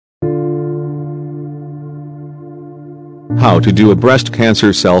How to do a breast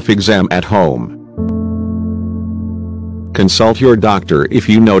cancer self-exam at home. Consult your doctor if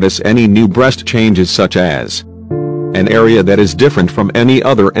you notice any new breast changes, such as an area that is different from any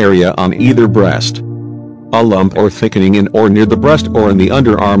other area on either breast, a lump or thickening in or near the breast or in the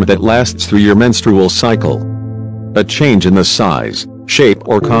underarm that lasts through your menstrual cycle, a change in the size, shape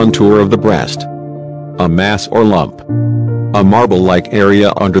or contour of the breast, a mass or lump, a marble-like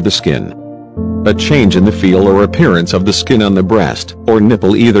area under the skin, a change in the feel or appearance of the skin on the breast or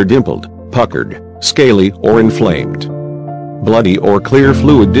nipple, either dimpled, puckered, scaly or inflamed, bloody or clear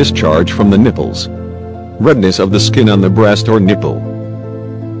fluid discharge from the nipples, redness of the skin on the breast or nipple,